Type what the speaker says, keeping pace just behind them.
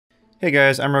Hey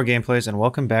guys, I'm RogueGameplays and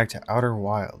welcome back to Outer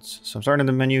Wilds. So I'm starting in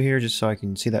the menu here just so I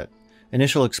can see that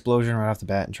initial explosion right off the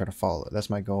bat and try to follow it. That's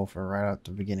my goal for right out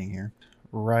the beginning here.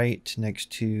 Right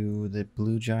next to the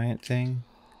blue giant thing.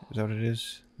 Is that what it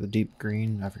is? The deep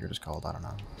green? I forget what it's called, I don't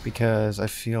know. Because I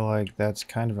feel like that's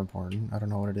kind of important. I don't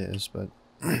know what it is, but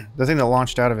the thing that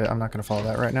launched out of it, I'm not going to follow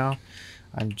that right now.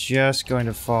 I'm just going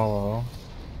to follow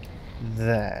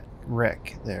that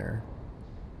wreck there.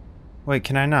 Wait,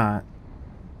 can I not?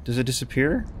 Does it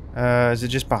disappear? Is it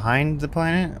just behind the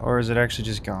planet, or is it actually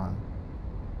just gone?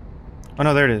 Oh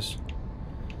no, there it is.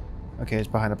 Okay, it's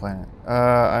behind the planet.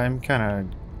 I'm kind of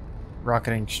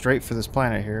rocketing straight for this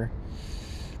planet here.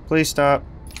 Please stop.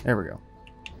 There we go.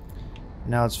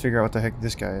 Now let's figure out what the heck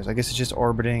this guy is. I guess it's just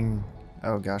orbiting...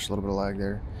 Oh gosh, a little bit of lag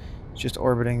there. It's just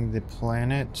orbiting the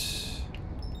planet.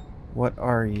 What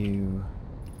are you?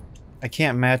 I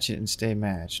can't match it and stay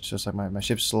matched, so it's like my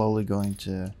ship's slowly going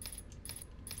to...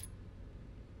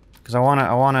 Because I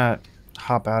wanna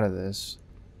hop out of this,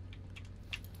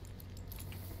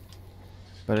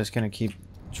 but it's gonna keep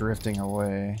drifting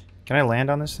away. Can I land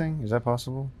on this thing? Is that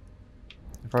possible?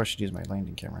 I probably should use my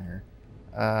landing camera here.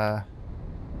 I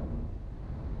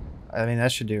mean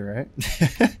that should do, right?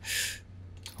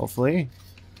 Hopefully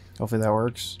that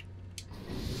works.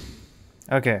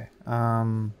 Okay.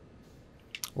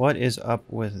 What is up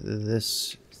with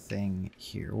this thing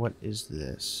here? What is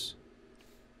this?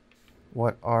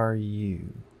 What are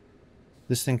you?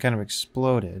 This thing kind of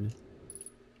exploded.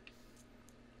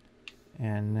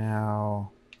 And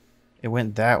now it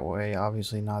went that way.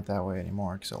 Obviously not that way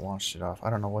anymore because it launched it off. I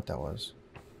don't know what that was.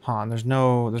 Huh, and there's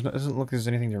no, it doesn't look like there's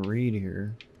anything to read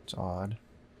here. It's odd.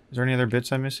 Is there any other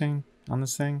bits I'm missing on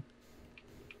this thing?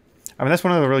 I mean, that's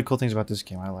one of the really cool things about this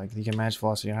game. I like you can match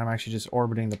velocity, and I'm actually just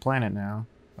orbiting the planet now.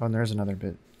 Oh, and there's another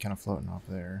bit kind of floating off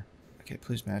there. Okay,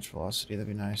 please match velocity. That'd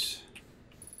be nice.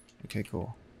 Okay,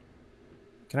 cool.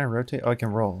 Can I rotate? Oh, I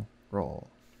can roll. Roll.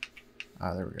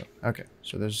 Ah, there we go. Okay,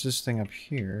 so there's this thing up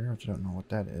here, which I don't know what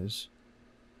that is.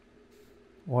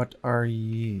 What are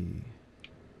ye?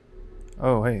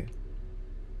 Oh, hey.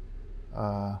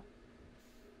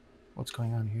 What's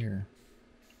going on here?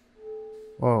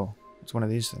 Whoa, it's one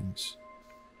of these things.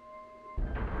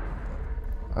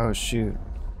 Oh, shoot.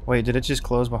 Wait, did it just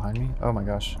close behind me? Oh my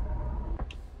gosh.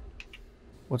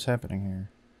 What's happening here?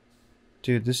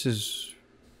 Dude, this is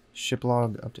ship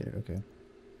log updated. Okay.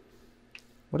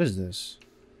 What is this?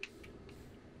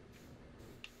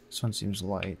 This one seems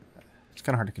light. It's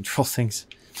kind of hard to control things.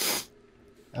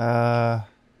 Oh,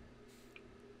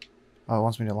 it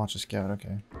wants me to launch a scout.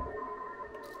 Okay.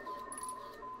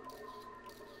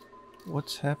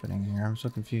 What's happening here? I'm so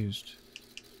confused.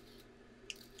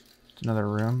 It's another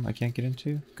room I can't get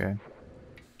into? Okay.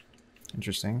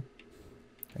 Interesting.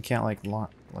 I can't like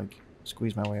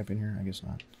squeeze my way up in here? I guess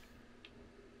not.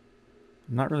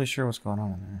 I'm not really sure what's going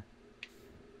on in there.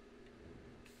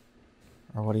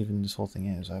 Or what even this whole thing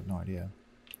is. I have no idea.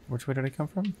 Which way did I come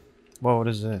from? Whoa, what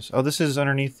is this? Oh, this is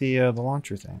underneath the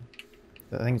launcher thing.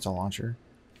 I think it's a launcher.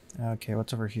 Okay,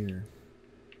 what's over here?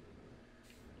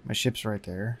 My ship's right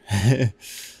there.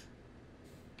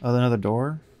 Oh, another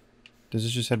door? Does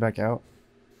this just head back out?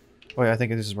 Oh yeah, I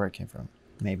think this is where it came from.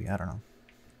 Maybe, I don't know.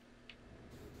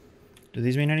 Do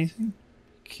these mean anything?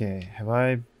 Okay,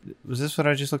 was this what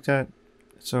I just looked at?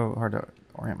 It's so hard to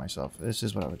orient myself. This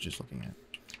is what I was just looking at.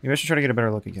 Maybe I should try to get a better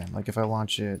look again. Like if I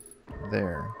launch it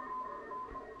there.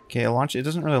 Okay, it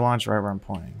doesn't really launch right where I'm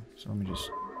pointing. So let me just...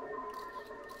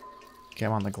 Okay,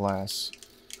 I'm on the glass.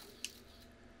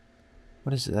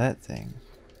 What is that thing?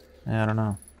 I don't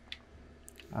know.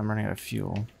 I'm running out of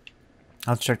fuel.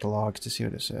 I'll check the logs to see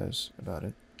what it says about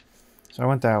it. So I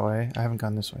went that way. I haven't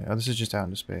gone this way. Oh, this is just out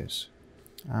into space.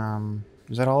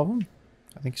 Is that all of them?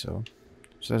 I think so.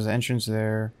 So there's the entrance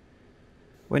there.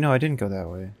 Wait, no, I didn't go that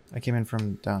way. I came in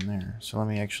from down there. So let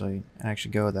me actually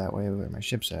go that way where my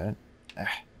ship's at.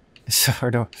 It's so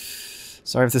hard to...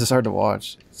 Sorry if this is hard to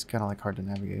watch. It's kind of like hard to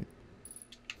navigate.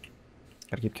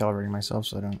 Gotta keep calibrating myself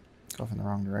so I don't go off in the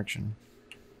wrong direction.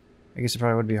 I guess it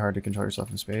probably would be hard to control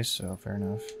yourself in space, so fair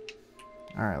enough.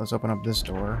 Alright, let's open up this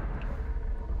door.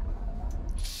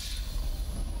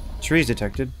 Trees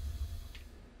detected.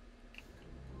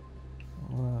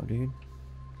 Whoa, dude.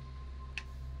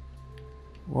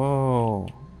 Whoa.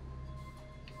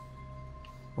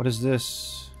 What is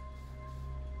this?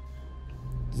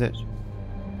 Is it...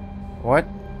 What?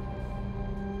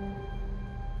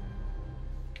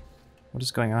 What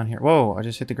is going on here? Whoa, I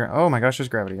just hit the ground. Oh my gosh, there's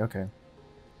gravity. Okay.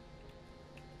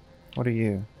 What are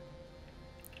you?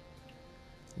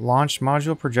 Launch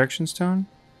module projection stone?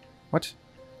 What?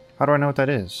 How do I know what that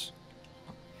is?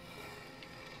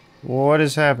 What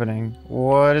is happening?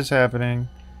 What is happening?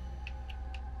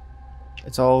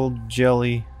 It's all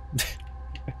jelly.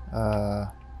 Oh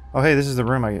hey, this is the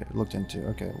room I looked into.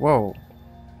 Okay, whoa.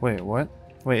 Wait, what?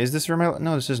 Wait, is this the room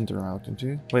no, this isn't the room I looked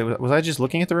into. Wait, was I just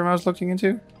looking at the room I was looking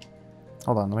into?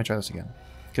 Hold on, let me try this again.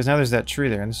 Because now there's that tree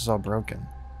there, and this is all broken.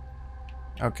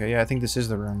 Okay, yeah, I think this is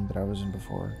the room that I was in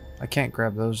before. I can't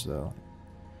grab those, though.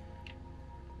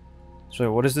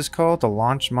 So what is this called? The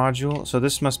launch module? So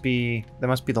this must be... That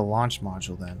must be the launch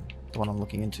module, then. The one I'm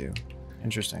looking into.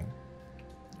 Interesting.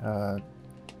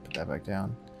 Put that back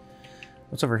down.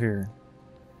 What's over here?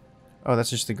 Oh, that's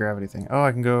just the gravity thing. Oh,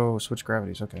 I can go switch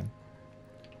gravities. Okay.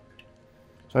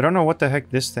 So I don't know what the heck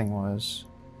this thing was.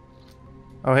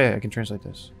 Oh, hey, I can translate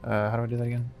this. How do I do that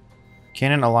again?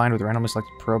 Cannon aligned with randomly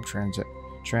selected probe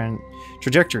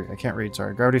trajectory. I can't read,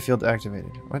 sorry. Gravity field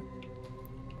activated. What?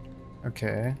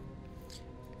 Okay.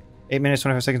 8 minutes,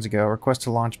 25 seconds ago. Request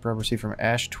to launch probe received from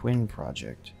Ash Twin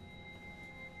Project.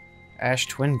 Ash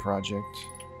Twin Project.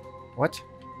 What?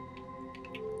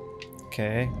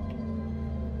 Okay.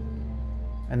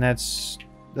 And that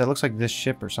looks like this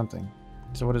ship or something.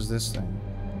 So what is this thing?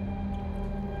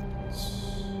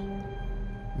 It's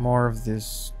more of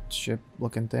this ship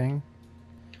looking thing.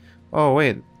 Oh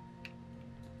wait.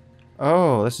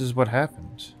 Oh, this is what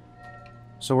happened.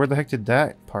 So where the heck did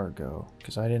that part go?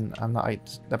 Because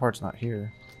that part's not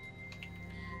here.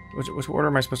 Which order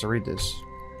am I supposed to read this?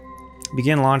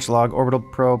 Begin launch log, orbital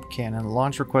probe cannon.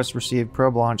 Launch request received,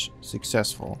 probe launch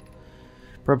successful.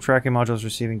 Probe tracking module is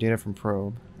receiving data from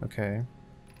probe. Okay.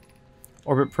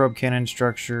 Orbit probe cannon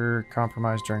structure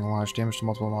compromised during launch. Damage to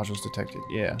multiple modules detected.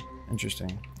 Yeah,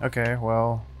 interesting. Okay,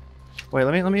 well... Wait,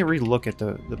 let me re-look at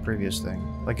the previous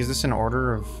thing. Like, is this an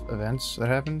order of events that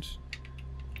happened?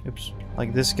 Oops.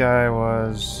 Like, this guy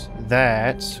was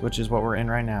that, which is what we're in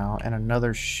right now, and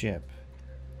another ship.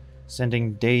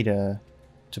 Sending data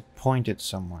to point it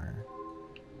somewhere.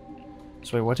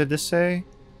 So wait, what did this say?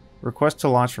 Request to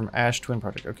launch from Ash Twin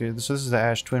Project. Okay, so this is the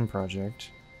Ash Twin Project.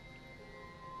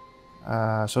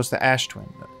 So it's the Ash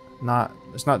Twin.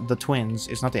 It's not the twins.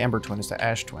 It's not the Ember Twin. It's the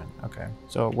Ash Twin. Okay.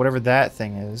 So whatever that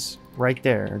thing is, right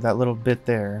there, that little bit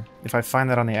there, if I find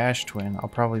that on the Ash Twin, I'll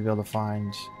probably be able to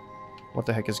find what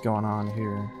the heck is going on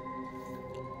here.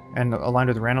 And aligned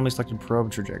with randomly selected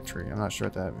probe trajectory. I'm not sure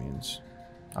what that means.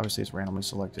 Obviously it's randomly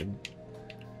selected.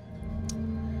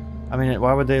 I mean,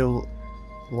 why would they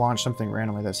launch something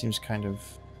randomly? That seems kind of...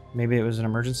 Maybe it was an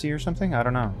emergency or something? I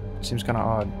don't know. It seems kind of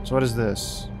odd. So what is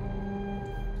this?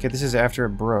 Okay, this is after it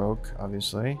broke,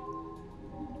 obviously.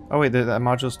 Oh wait, that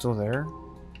module's still there?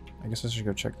 I guess I should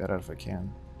go check that out if I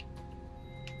can.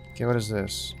 Okay, what is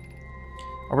this?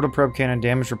 Orbital probe cannon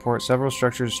damage report. Several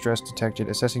structures stress detected.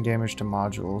 Assessing damage to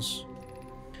modules.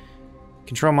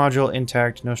 Control module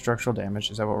intact. No structural damage.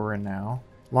 Is that what we're in now?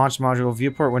 Launch module.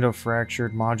 Viewport window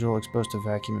fractured. Module exposed to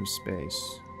vacuum in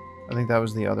space. I think that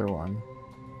was the other one.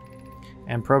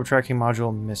 And probe tracking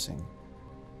module missing.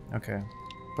 Okay.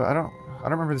 But I don't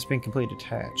remember this being completely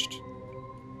detached.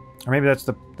 Or maybe that's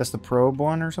the probe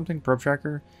one or something, probe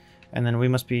tracker. And then we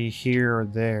must be here or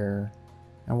there.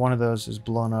 And one of those is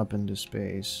blown up into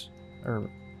space. Or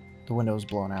the window is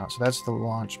blown out. So that's the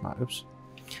launch mod. Oops.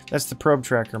 That's the probe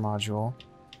tracker module.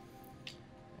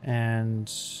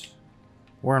 And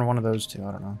we're in one of those two,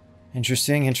 I don't know.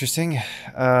 Interesting, interesting.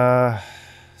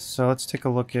 So let's take a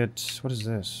look at, what is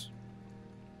this?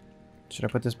 Should I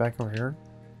put this back over here?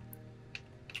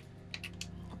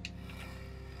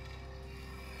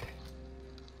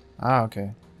 Ah,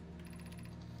 okay.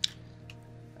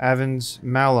 Avens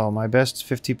Mallow, my best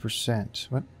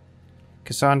 50%. What?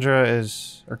 Cassava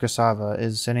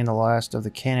is sending the last of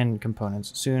the cannon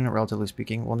components. Soon, relatively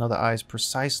speaking, we'll know the eye's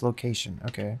precise location.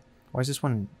 Okay. Why is this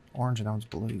one orange and that one's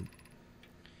blue?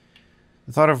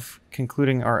 The thought of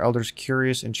concluding our elder's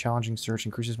curious and challenging search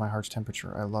increases my heart's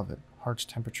temperature. I love it. Heart's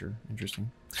temperature.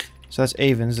 Interesting. So that's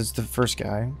Avens. It's the first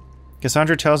guy.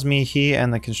 Cassandra tells me he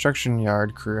and the construction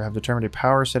yard crew have determined a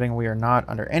power setting we are not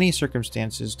under any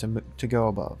circumstances to go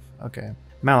above. Okay.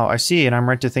 Mallow, I see, and I'm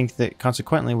right to think that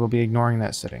consequently we'll be ignoring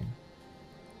that setting.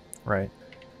 Right.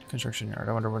 Construction yard.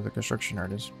 I wonder where the construction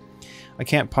yard is. I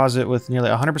can't posit with nearly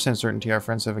 100% certainty our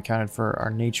friends have accounted for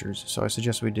our natures, so I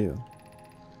suggest we do.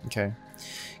 Okay.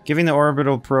 Giving the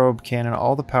orbital probe cannon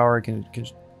all the power it can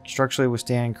structurally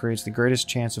withstand creates the greatest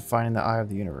chance of finding the eye of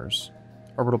the universe.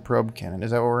 Orbital probe cannon.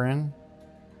 Is that what we're in?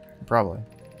 Probably.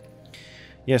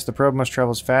 Yes, the probe must travel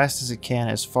as fast as it can,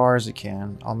 as far as it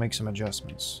can. I'll make some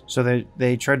adjustments. So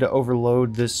they tried to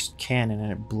overload this cannon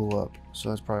and it blew up. So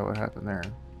that's probably what happened there.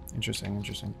 Interesting,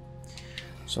 interesting.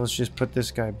 So let's just put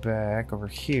this guy back over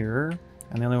here.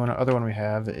 And the only other one we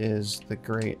have is the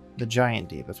Giant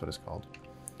Deep. That's what it's called.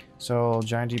 So,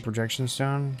 Giant Deep Projection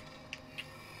Stone.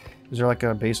 Is there like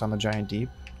a base on the Giant Deep?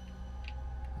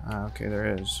 Okay,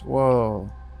 there is. Whoa.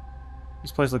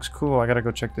 This place looks cool. I gotta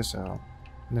go check this out.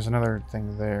 And there's another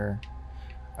thing there.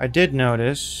 I did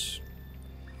notice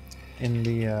in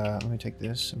the... let me take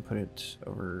this and put it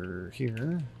over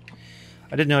here.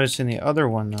 I did notice in the other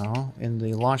one, though, in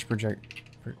the launch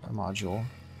module,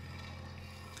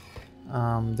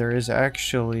 there is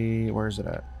actually... Where is it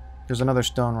at? There's another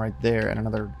stone right there and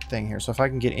another thing here. So if I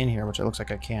can get in here, which it looks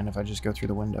like I can if I just go through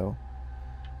the window,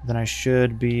 then I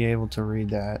should be able to read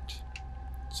that.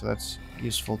 So that's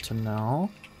useful to know.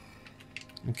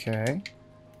 Okay.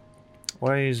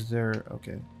 Why is there...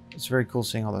 Okay. It's very cool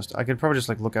seeing all this. I could probably just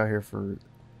like look out here for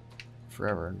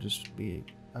forever and just be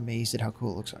amazed at how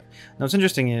cool it looks like. Now what's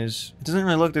interesting is, it doesn't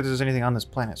really look like there's anything on this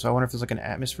planet. So I wonder if there's like an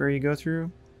atmosphere you go through.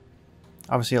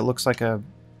 Obviously it looks like a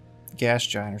gas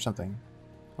giant or something.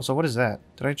 Also, what is that?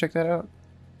 Did I check that out?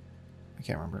 I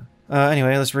can't remember.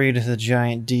 Anyway, let's read the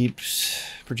Giant Deep's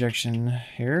projection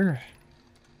here.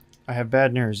 I have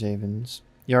bad news, Avens.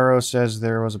 Yarrow says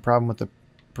there was a problem with the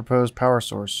proposed power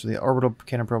source, so the orbital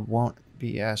cannon probe won't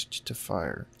be asked to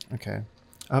fire. Okay.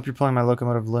 I hope you're pulling my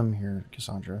locomotive limb here,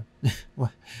 Cassandra.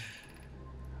 What?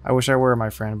 I wish I were, my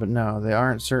friend, but no, they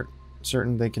aren't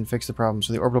certain they can fix the problem,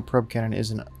 so the orbital probe cannon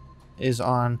is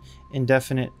on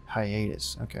indefinite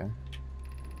hiatus. Okay.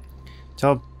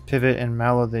 Tell Pivot and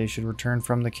Mallow they should return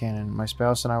from the cannon. My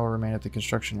spouse and I will remain at the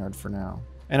construction yard for now.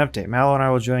 An update. Mallow and I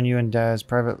will join you and Daz.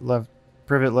 Privet left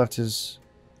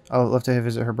to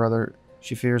visit her brother.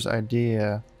 She fears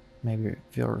idea maybe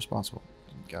feel responsible.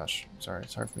 Gosh, sorry,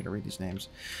 it's hard for me to read these names.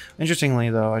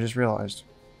 Interestingly, though, I just realized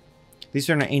these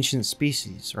are an ancient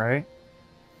species, right?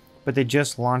 But they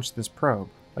just launched this probe.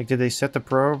 Like, did they set the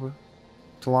probe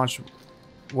to launch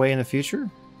way in the future?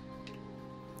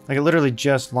 Like, it literally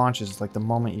just launches like the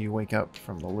moment you wake up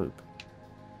from the loop.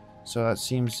 So that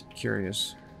seems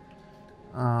curious.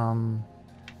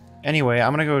 Anyway,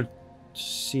 I'm gonna go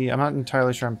see. I'm not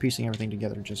entirely sure I'm piecing everything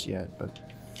together just yet, but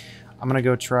I'm gonna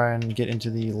go try and get into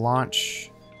the launch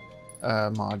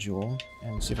module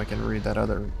and see if I can read that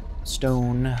other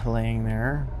stone laying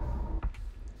there.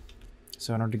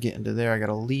 So in order to get into there, I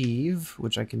gotta leave,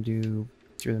 which I can do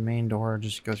through the main door.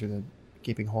 Just go through the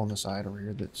gaping hole in the side over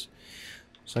here.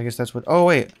 So I guess that's what... Oh,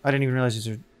 wait. I didn't even realize these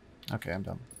are... Okay, I'm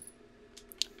dumb.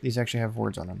 These actually have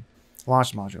words on them.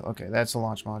 Launch module. Okay, that's the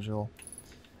launch module.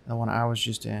 The one I was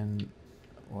just in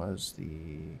was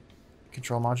the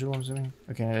control module, I'm assuming.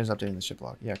 Okay, it is updating the ship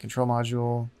log. Yeah, control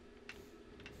module.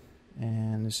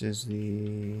 And this is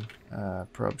the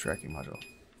probe tracking module.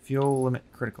 Fuel limit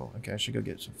critical. Okay, I should go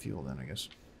get some fuel then, I guess.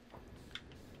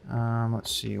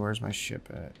 Let's see. Where's my ship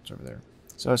at? It's over there.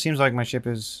 So it seems like my ship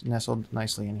is nestled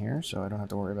nicely in here, so I don't have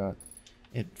to worry about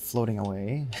it floating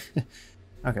away.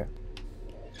 Okay.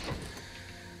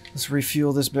 Let's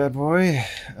refuel this bad boy.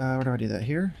 Where do I do that?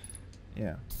 Here?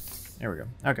 Yeah. There we go.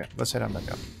 Okay, let's head on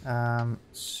back up.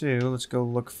 So let's go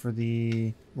look for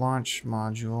the launch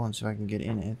module and see if I can get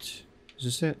in it. Is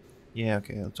this it? Yeah,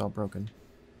 okay, it's all broken.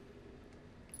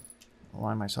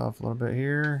 Align myself a little bit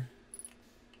here.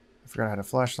 I forgot I had a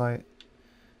flashlight.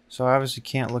 So I obviously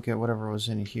can't look at whatever was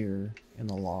in here in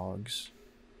the logs,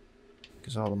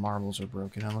 because all the marbles are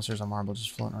broken. Unless there's a marble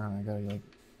just floating around. I gotta like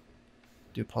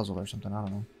do a puzzle or something. I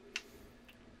don't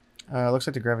know. Looks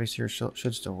like the gravity sphere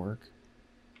should still work.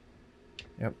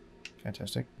 Yep,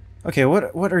 fantastic. Okay,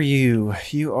 what are you?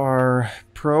 You are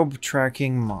probe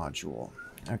tracking module.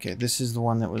 Okay, this is the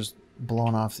one that was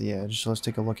blown off the edge. So let's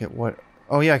take a look at what...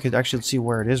 Oh yeah, I could actually see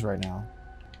where it is right now.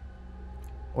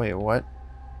 Wait, what?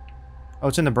 Oh,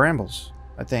 it's in the brambles,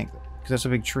 I think. Because that's a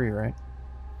big tree, right?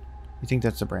 You think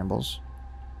that's the brambles?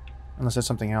 Unless that's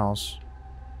something else.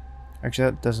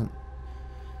 Actually, that doesn't...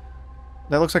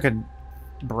 That looks like a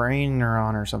brain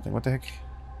neuron or something. What the heck?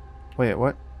 Wait,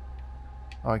 what?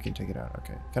 Oh, I can take it out.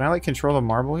 Okay. Can I, like, control the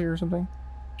marble here or something?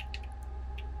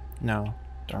 No.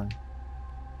 Darn.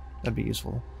 That'd be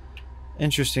useful.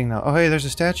 Interesting, though. Oh, hey, there's a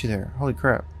statue there. Holy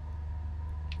crap.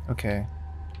 Okay.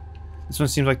 This one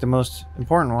seems like the most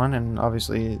important one, and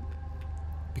obviously,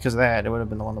 because of that, it would have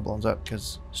been the one that blows up,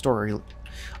 because story...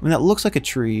 I mean, that looks like a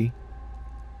tree,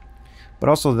 but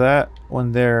also that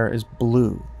one there is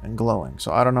blue and glowing,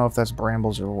 so I don't know if that's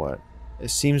brambles or what.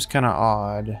 It seems kind of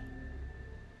odd.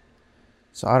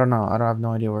 So I don't know. I don't have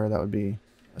no idea where that would be,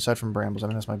 aside from brambles. I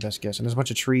mean, that's my best guess. And there's a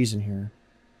bunch of trees in here.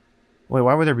 Wait,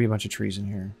 why would there be a bunch of trees in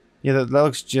here? Yeah, that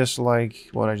looks just like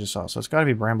what I just saw. So it's got to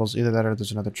be brambles. Either that or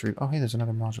there's another tree. Oh, hey, there's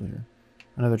another module here.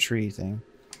 Another tree thing.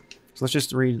 So let's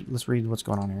just read. Let's read what's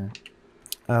going on here.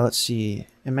 Let's see.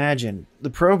 Imagine. The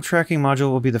probe tracking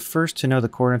module will be the first to know the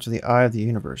coordinates of the eye of the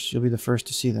universe. You'll be the first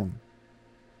to see them.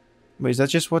 Wait, is that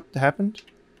just what happened?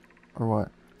 Or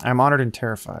what? I'm honored and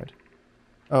terrified.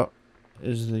 Oh,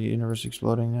 is the universe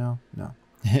exploding now? No.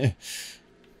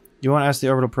 You won't ask the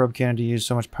orbital probe cannon to use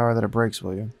so much power that it breaks,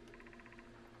 will you?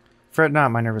 Fret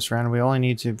not, my nervous friend. We only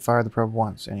need to fire the probe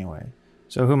once, anyway.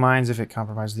 So who minds if it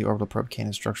compromises the orbital probe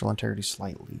cannon's structural integrity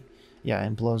slightly? Yeah,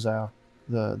 and blows out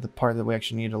the part that we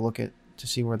actually need to look at to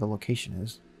see where the location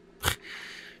is.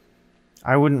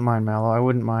 I wouldn't mind, Mallow. I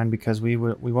wouldn't mind because we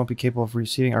won't be capable of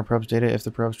receiving our probe's data if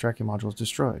the probe's tracking module is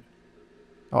destroyed.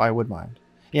 Oh, I would mind.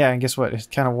 Yeah, and guess what? It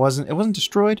kind of wasn't. It wasn't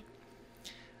destroyed,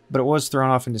 but it was thrown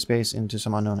off into space into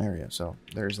some unknown area. So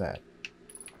there's that.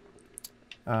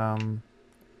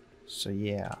 So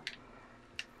yeah,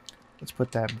 let's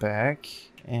put that back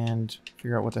and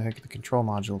figure out what the heck the control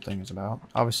module thing is about.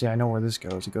 Obviously, I know where this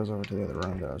goes. It goes over to the other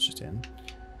room that I was just in.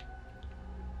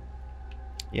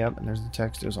 Yep, and there's the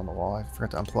text. It was on the wall. I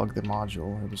forgot to unplug the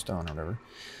module or the stone or whatever.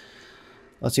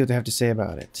 Let's see what they have to say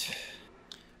about it.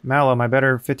 Mallow, my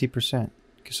better 50%.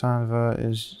 Cassandra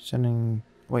is sending...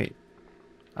 Wait,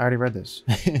 I already read this.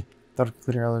 Thought of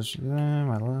clear others.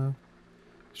 My love.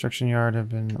 Construction yard have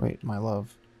been... Wait, my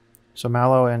love. So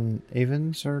Mallow and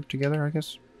Avens are together, I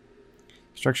guess?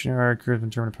 Construction yard, crew has been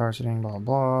determined to power setting, blah,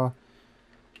 blah.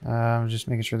 I'm just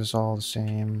making sure this is all the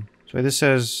same. So this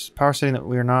says power setting that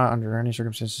we are not under any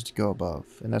circumstances to go above.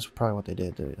 And that's probably what they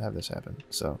did to have this happen.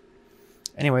 So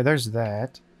anyway, there's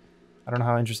that. I don't know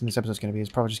how interesting this episode is going to be. It's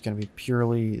probably just going to be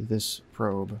purely this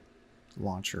probe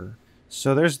launcher.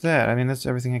 So there's that. I mean, that's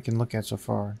everything I can look at so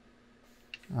far.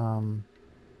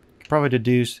 Probably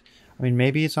deduce. I mean,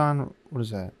 maybe it's on... What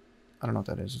is that? I don't know what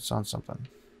that is. It's on something.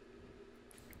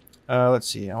 Let's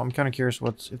see. I'm kind of curious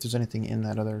if there's anything in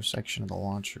that other section of the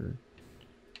launcher.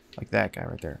 Like that guy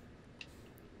right there.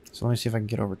 So let me see if I can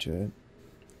get over to it.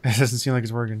 It doesn't seem like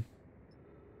it's working.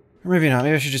 Or maybe not.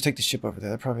 Maybe I should just take the ship over there.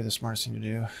 That's probably the smartest thing to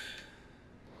do.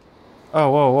 Oh,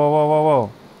 whoa, whoa, whoa, whoa,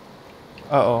 whoa.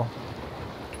 Uh-oh.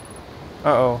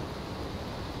 Uh-oh.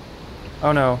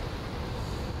 Oh, no.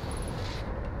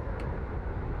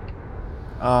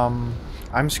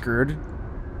 I'm screwed.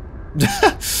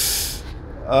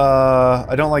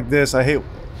 I don't like this. I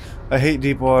hate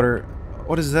deep water.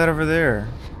 What is that over there?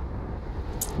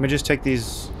 Let me just take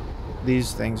these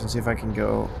things and see if I can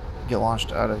get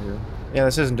launched out of here. Yeah,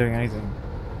 this isn't doing anything.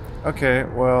 Okay,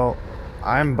 well,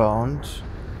 I'm boned.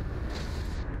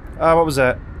 What was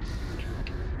that?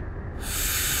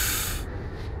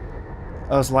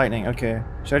 Oh, it's lightning. Okay.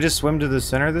 Should I just swim to the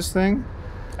center of this thing?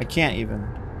 I can't even.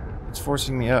 It's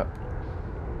forcing me up.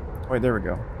 Wait, there we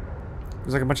go.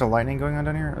 There's like a bunch of lightning going on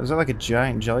down here. Is that like a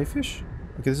giant jellyfish?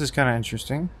 Okay, this is kind of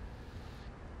interesting.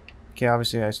 Okay,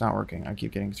 obviously it's not working. I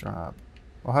keep getting thrown up.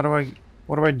 Well,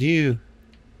 what do I do?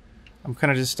 I'm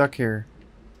kind of just stuck here.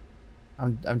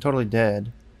 I'm totally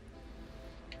dead.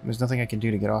 There's nothing I can do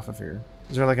to get off of here.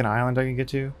 Is there like an island I can get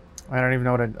to? I don't even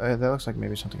know what that looks like.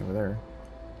 Maybe something over there.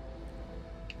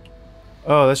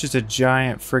 Oh, that's just a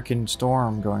giant freaking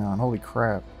storm going on. Holy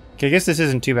crap. Okay, I guess this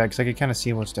isn't too bad because I can kind of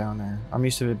see what's down there. I'm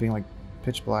used to it being like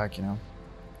pitch black, you know.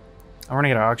 I'm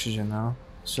running out of oxygen though.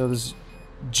 So this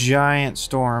giant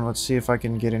storm. Let's see if I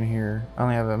can get in here. I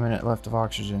only have a minute left of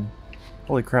oxygen.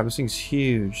 Holy crap, this thing's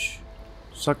huge.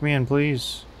 Suck me in,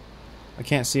 please. I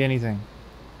can't see anything.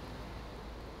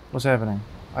 What's happening?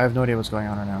 I have no idea what's going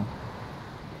on right now.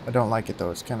 I don't like it though.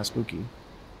 It's kind of spooky.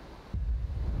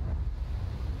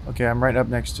 Okay, I'm right up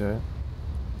next to it.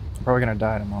 I'm probably gonna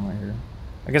die in a moment here.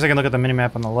 I guess I can look at the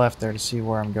minimap on the left there to see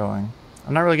where I'm going.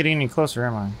 I'm not really getting any closer,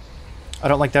 am I? I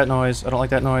don't like that noise. I don't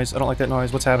like that noise. I don't like that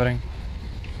noise. What's happening?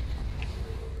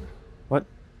 What?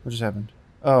 What just happened?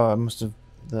 Oh, it must have...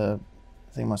 The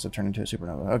thing must have turned into a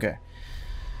supernova. Okay.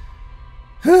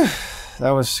 That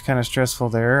was kind of stressful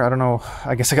there. I don't know.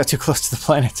 I guess I got too close to the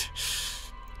planet.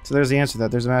 So there's the answer to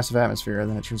that. There's a massive atmosphere, and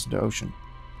then it turns into ocean.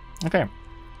 Okay.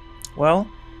 Well,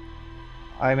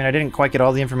 I mean, I didn't quite get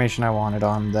all the information I wanted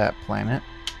on that planet,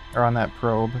 or on that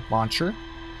probe launcher,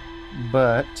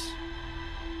 but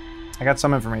I got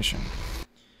some information.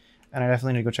 And I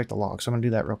definitely need to go check the logs, so I'm going to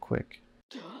do that real quick.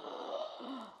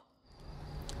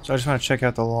 So I just want to check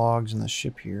out the logs in the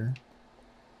ship here.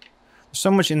 There's so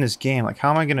much in this game. Like,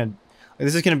 how am I going to... Like,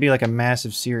 this is going to be like a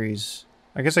massive series.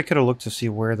 I guess I could have looked to see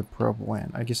where the probe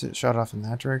went. I guess it shot off in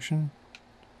that direction.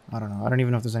 I don't know. I don't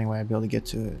even know if there's any way I'd be able to get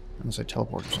to it. Unless I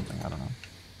teleport or something. I don't know.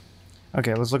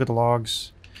 Okay, let's look at the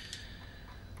logs.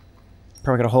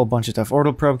 Probably got a whole bunch of stuff.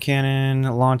 Orbital probe cannon,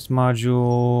 launch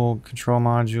module, control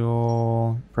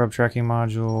module, probe tracking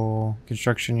module,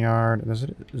 construction yard. Is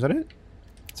that it?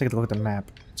 Let's take a look at the map.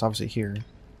 It's obviously here.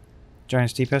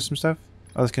 Giant's Deep has some stuff.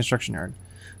 Oh, this construction yard.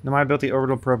 Nomai built the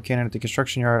orbital probe cannon at the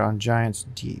construction yard on Giant's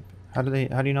Deep. How do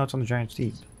you know it's on the Giant's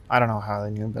Deep? I don't know how they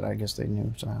knew, but I guess they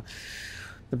knew somehow.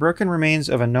 The broken remains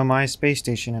of a Nomai space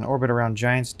station in orbit around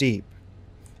Giant's Deep.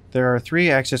 There are 3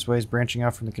 access ways branching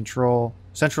out from the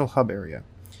central hub area.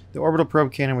 The orbital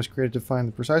probe cannon was created to find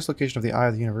the precise location of the eye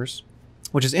of the universe,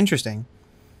 which is interesting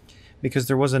because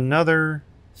there was another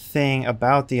thing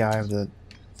about the eye of the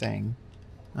thing.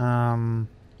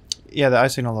 Yeah, the eye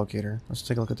signal locator. Let's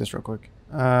take a look at this real quick.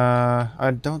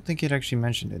 I don't think it actually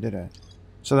mentioned it, did it?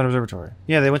 Southern Observatory.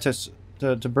 Yeah, they went to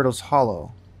Bertles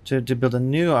Hollow to build a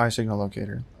new eye signal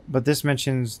locator. But this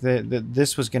mentions that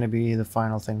this was going to be the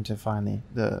final thing to find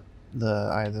the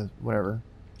eye of the whatever,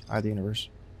 eye of the universe.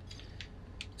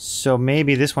 So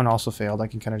maybe this one also failed. I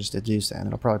can kind of just deduce that, and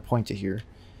it'll probably point to here.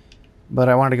 But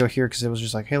I wanted to go here because it was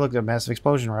just like, hey, look, a massive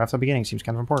explosion right off the beginning. Seems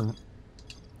kind of important.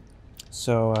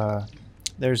 So,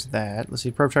 there's that. Let's see,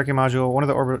 probe tracking module. One of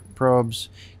the orbit probes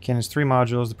cannons 3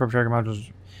 modules. The probe tracking module is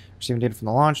receiving data from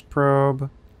the launched probe.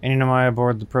 Any Nomai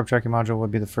aboard the probe tracking module would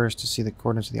be the first to see the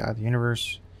coordinates of the eye of the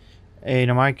universe. A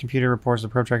Nomai computer reports the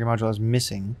probe tracking module is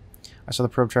missing. I saw the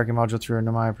probe tracking module through a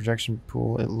Nomai projection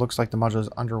pool. It looks like the module is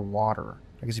underwater.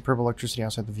 I can see purple electricity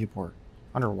outside the viewport.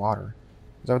 Underwater.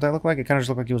 Is that what that looked like? It kind of just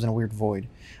looked like it was in a weird void.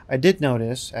 I did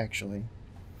notice, actually,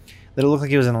 that it looked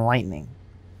like it was in lightning.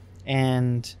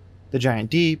 And the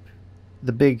Giant Deep,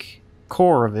 the big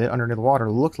core of it underneath the water,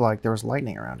 looked like there was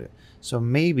lightning around it. So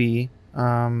maybe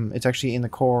it's actually in the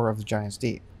core of the Giant's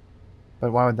Deep.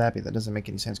 But why would that be? That doesn't make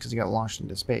any sense because it got launched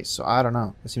into space. So I don't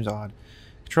know. It seems odd.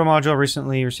 Control module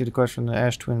recently received a request from the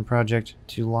Ash Twin project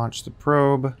to launch the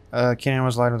probe. Cannon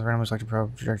was lighted with a randomly selected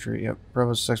probe trajectory. Yep. Probe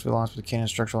was successfully launched, but the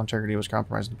cannon's structural integrity was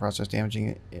compromised in the process, damaging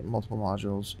it in multiple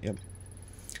modules. Yep.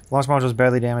 The launch module is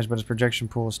badly damaged, but its projection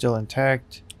pool is still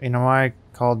intact. A Nomai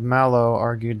called Mallow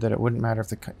argued that it wouldn't matter if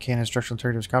the cannon's structural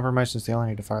integrity was compromised, since they only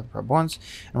need to fire the probe once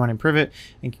and want to improve it,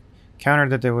 and countered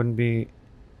that they wouldn't be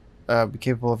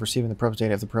capable of receiving the probe's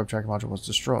data if the probe tracking module was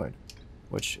destroyed,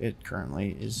 which it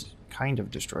currently is kind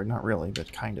of destroyed. Not really,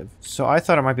 but kind of. So I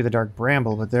thought it might be the Dark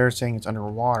Bramble, but they're saying it's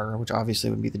underwater, which obviously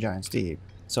would be the Giant's Deep.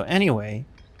 So anyway,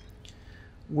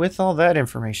 with all that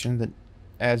information that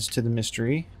adds to the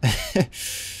mystery,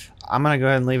 I'm going to go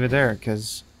ahead and leave it there,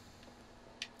 because...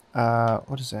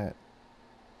 what is that?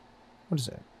 What is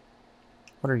that?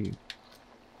 What are you?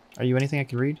 Are you anything I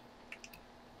can read?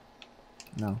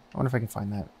 No. I wonder if I can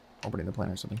find that orbiting the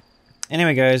planet or something.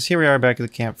 Anyway, guys, here we are back at the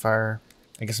campfire.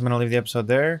 I guess I'm going to leave the episode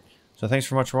there. So thanks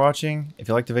so much for watching. If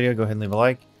you liked the video, go ahead and leave a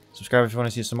like. Subscribe if you want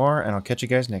to see some more, and I'll catch you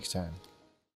guys next time.